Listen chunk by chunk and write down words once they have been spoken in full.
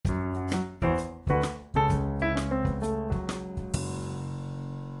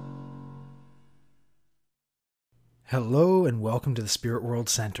Hello and welcome to the Spirit World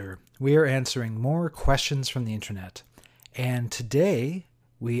Center. We are answering more questions from the internet. And today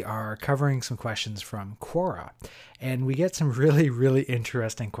we are covering some questions from Quora. And we get some really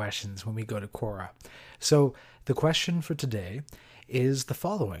interesting questions when we go to Quora. So the question for today is the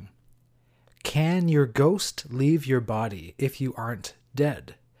following. Can your ghost leave your body if you aren't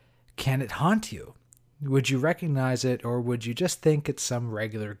dead? Can it haunt you? Would you recognize it, or would you just think it's some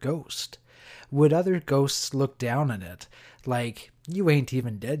regular ghost? Would other ghosts look down on it like, you ain't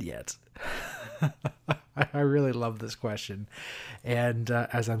even dead yet? I really love this question. And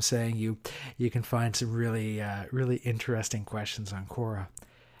as I'm saying, you can find some really interesting questions on Quora.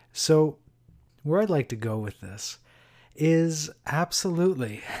 So where I'd like to go with this is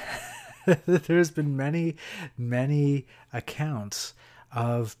absolutely. There's been many accounts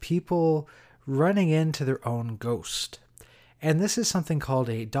of people running into their own ghost. And this is something called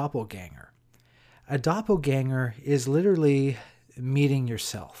a doppelganger. A doppelganger is literally meeting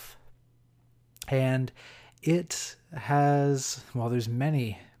yourself. And it has, well, there's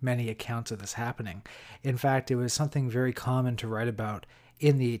many accounts of this happening. In fact, it was something very common to write about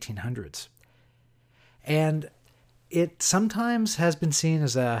in the 1800s. And it sometimes has been seen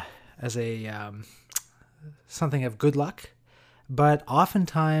as a something of good luck, but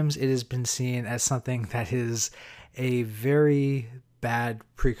oftentimes it has been seen as something that is a very bad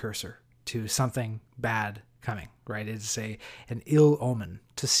precursor to something bad coming, right? It's an ill omen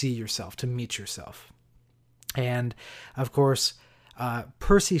to see yourself, to meet yourself. And of course,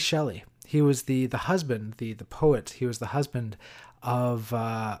 Percy Shelley, he was the husband, the poet. He was the husband of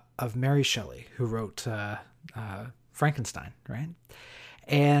Mary Shelley, who wrote Frankenstein, right?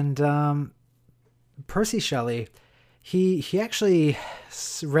 And Percy Shelley, he actually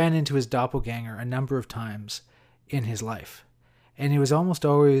ran into his doppelganger a number of times in his life. And he was almost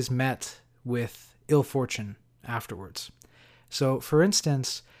always met with ill fortune afterwards. So, for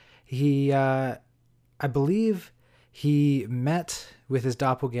instance, I believe he met with his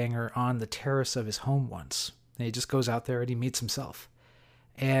doppelganger on the terrace of his home once. And he just goes out there and he meets himself.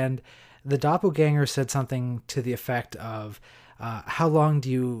 And the doppelganger said something to the effect of, how long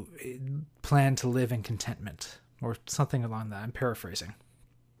do you plan to live in contentment? Or something along that. I'm paraphrasing.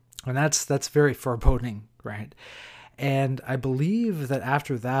 And that's very foreboding, right? And I believe that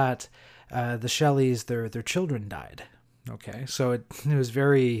after that, the Shelleys, their children died. Okay, so it was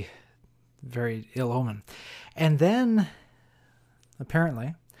very ill omen. And then,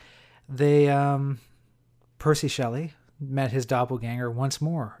 apparently, Percy Shelley met his doppelganger once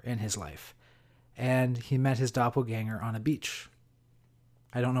more in his life. And he met his doppelganger on a beach.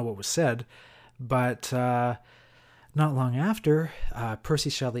 I don't know what was said, but not long after,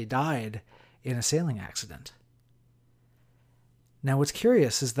 Percy Shelley died in a sailing accident. Now, what's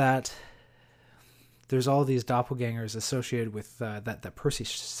curious is that there's all these doppelgangers associated with that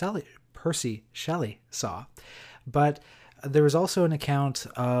Percy Shelley saw, but there was also an account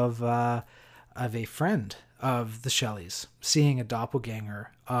of a friend of the Shelleys seeing a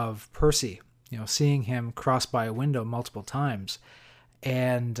doppelganger of Percy, seeing him cross by a window multiple times,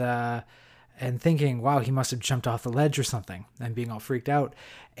 and thinking, wow, he must have jumped off the ledge or something, and being all freaked out,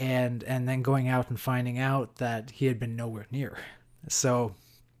 and then going out and finding out that he had been nowhere near. So,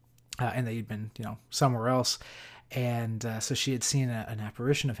 and that he'd been, somewhere else. And so she had seen an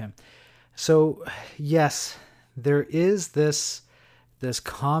apparition of him. So, yes, there is this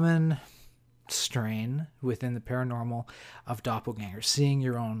common strain within the paranormal of doppelgangers, seeing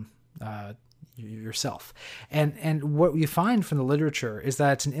your own, yourself. And what you find from the literature is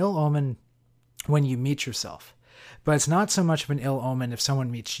that it's an ill omen when you meet yourself. But it's not so much of an ill omen if someone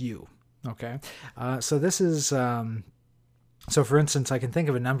meets you. Okay? So this is... So, for instance, I can think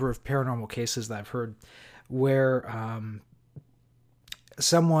of a number of paranormal cases that I've heard where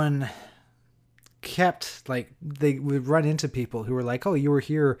someone kept, they would run into people who were like, oh, you were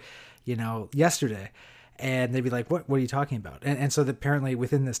here, yesterday. And they'd be like, what are you talking about? And so apparently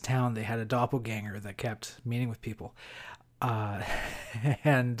within this town, they had a doppelganger that kept meeting with people. So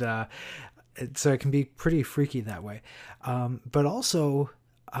it can be pretty freaky that way. But also,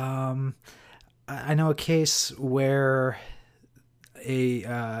 I know a case where...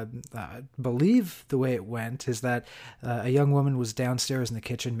 believe the way it went is that a young woman was downstairs in the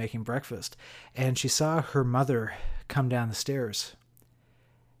kitchen making breakfast, and she saw her mother come down the stairs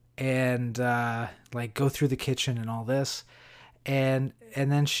and go through the kitchen and all this, and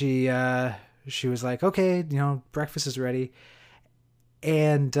then she was like, okay, breakfast is ready,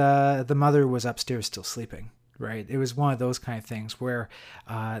 and the mother was upstairs still sleeping, right? It was one of those kind of things where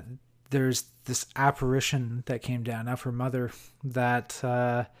there's this apparition that came down of her mother that,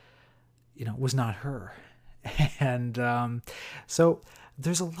 was not her. And so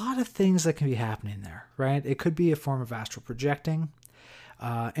there's a lot of things that can be happening there, right? It could be a form of astral projecting.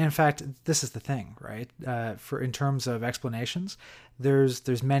 And in fact, this is the thing, right? For in terms of explanations,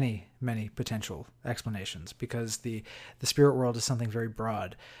 there's many potential explanations, because the spirit world is something very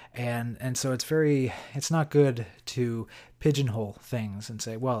broad, and so it's not good to pigeonhole things and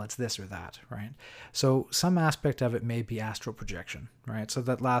say, well, it's this or that, right? So some aspect of it may be astral projection, right? So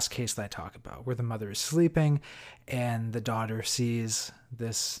that last case that I talk about, where the mother is sleeping and the daughter sees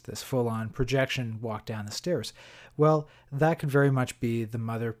this full-on projection walk down the stairs. Well, that could very much be the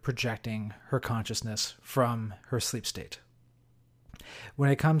mother projecting her consciousness from her sleep state. When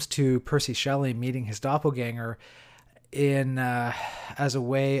it comes to Percy Shelley meeting his doppelganger as a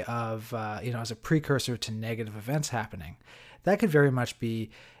way of, as a precursor to negative events happening, that could very much be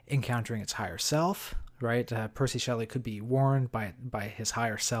encountering its higher self, right? Percy Shelley could be warned by his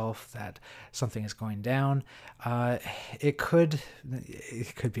higher self that something is going down. It could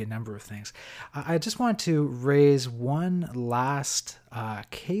be a number of things. I just want to raise one last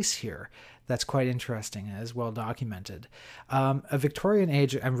case here that's quite interesting and is well documented. A Victorian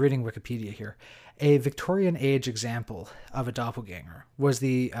age, I'm reading Wikipedia here, a Victorian age example of a doppelganger was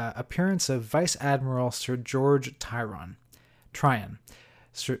the appearance of Vice Admiral Sir George Tryon.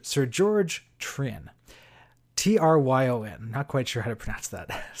 Sir George Tryon. Tryon. Not quite sure how to pronounce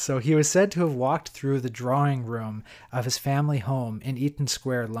that. So he was said to have walked through the drawing room of his family home in Eaton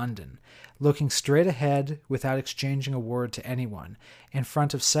Square, London, looking straight ahead without exchanging a word to anyone, in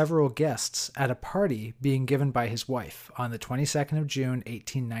front of several guests at a party being given by his wife on the 22nd of June,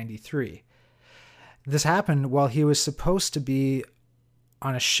 1893. This happened while he was supposed to be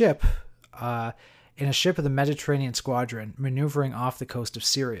on a ship, in a ship of the Mediterranean Squadron, maneuvering off the coast of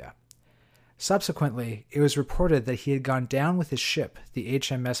Syria. Subsequently, it was reported that he had gone down with his ship, the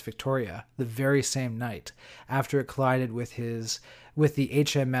HMS Victoria, the very same night, after it collided with the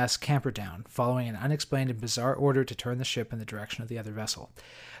HMS Camperdown, following an unexplained and bizarre order to turn the ship in the direction of the other vessel.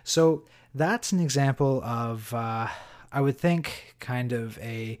 So that's an example of, I would think, kind of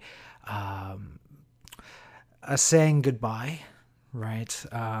a saying goodbye, right?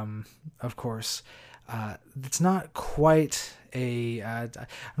 Of course, it's not quite I'm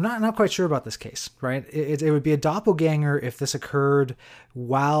not quite sure about this case, right? It would be a doppelganger if this occurred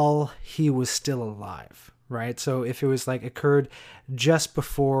while he was still alive, right? So if it was occurred just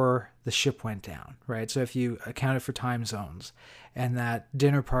before the ship went down, right? So if you accounted for time zones and that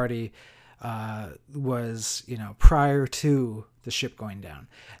dinner party was, prior to the ship going down,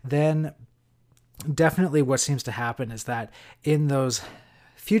 then definitely what seems to happen is that in those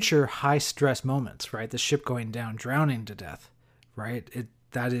future high stress moments, right? The ship going down, drowning to death, right?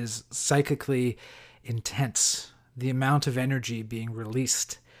 That is psychically intense. The amount of energy being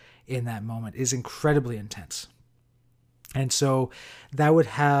released in that moment is incredibly intense. And so that would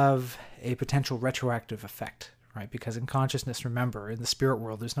have a potential retroactive effect, right? Because in consciousness, remember, in the spirit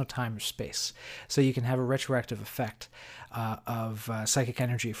world, there's no time or space. So you can have a retroactive effect of psychic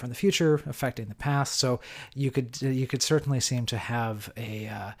energy from the future affecting the past. So you could certainly seem to have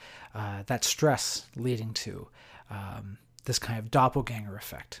that stress leading to this kind of doppelganger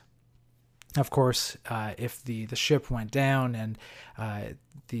effect. Of course, if the ship went down and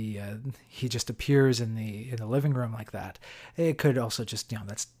he just appears in the living room like that, it could also just,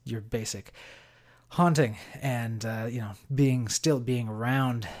 that's your basic haunting and still being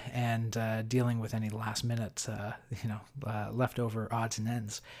around and dealing with any last minute leftover odds and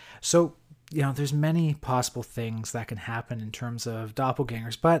ends. So there's many possible things that can happen in terms of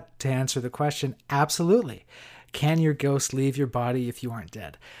doppelgangers. But to answer the question, absolutely, can your ghost leave your body if you aren't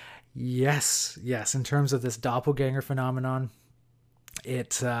dead? Yes. In terms of this doppelganger phenomenon,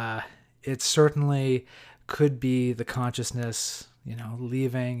 it certainly could be the consciousness,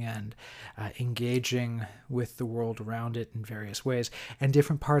 leaving and engaging with the world around it in various ways, and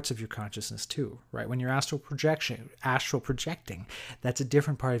different parts of your consciousness too, right? When you're astral projecting, that's a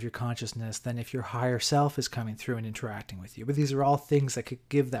different part of your consciousness than if your higher self is coming through and interacting with you. But these are all things that could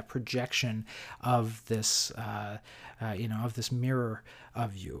give that projection of this, of this mirror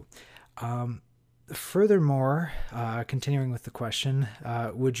of you. Furthermore, continuing with the question,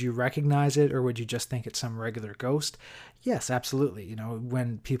 would you recognize it or would you just think it's some regular ghost? Yes, absolutely.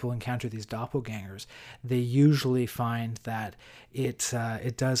 When people encounter these doppelgangers, they usually find that it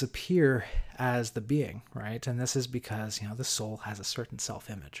does appear as the being, right? And this is because, the soul has a certain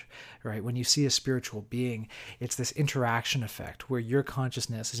self-image, right? When you see a spiritual being, it's this interaction effect where your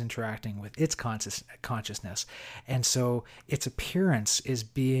consciousness is interacting with its consciousness. And so its appearance is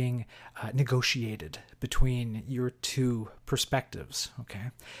being negotiated situated between your two perspectives,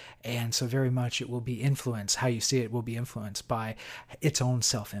 okay? And so very much it will be influenced, how you see it will be influenced by its own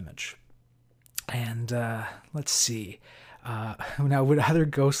self-image. And let's see. Now, would other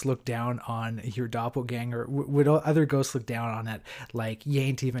ghosts look down on your doppelganger? Would other ghosts look down on it like you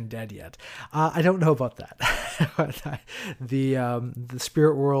ain't even dead yet? I don't know about that. The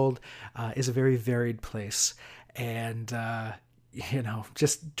spirit world is a very varied place, and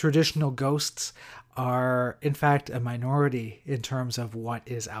just traditional ghosts are in fact a minority in terms of what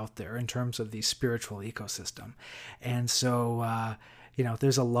is out there, in terms of the spiritual ecosystem, and so.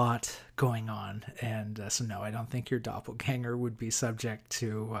 There's a lot going on, and so no, I don't think your doppelganger would be subject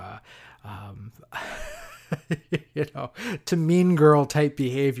to, to mean girl type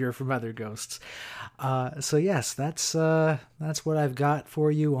behavior from other ghosts. So yes, that's what I've got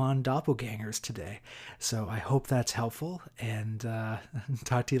for you on doppelgangers today. So I hope that's helpful, and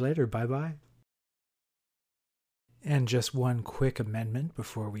talk to you later. Bye bye. And just one quick amendment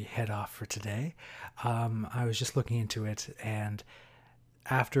before we head off for today. I was just looking into it, and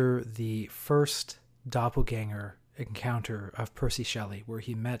after the first doppelganger encounter of Percy Shelley, where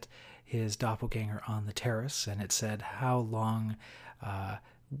he met his doppelganger on the terrace, and it said, "How long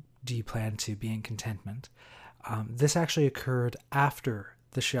do you plan to be in contentment?" This actually occurred after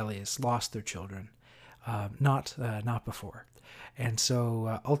the Shelleys lost their children, not before. And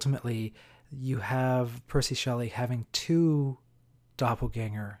so ultimately, you have Percy Shelley having two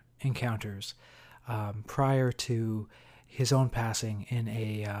doppelganger encounters prior to his own passing in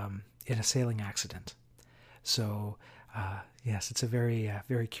a sailing accident. So yes, it's a very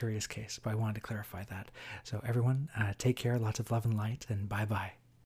very curious case, but I wanted to clarify that. So everyone, take care, lots of love and light, and bye bye.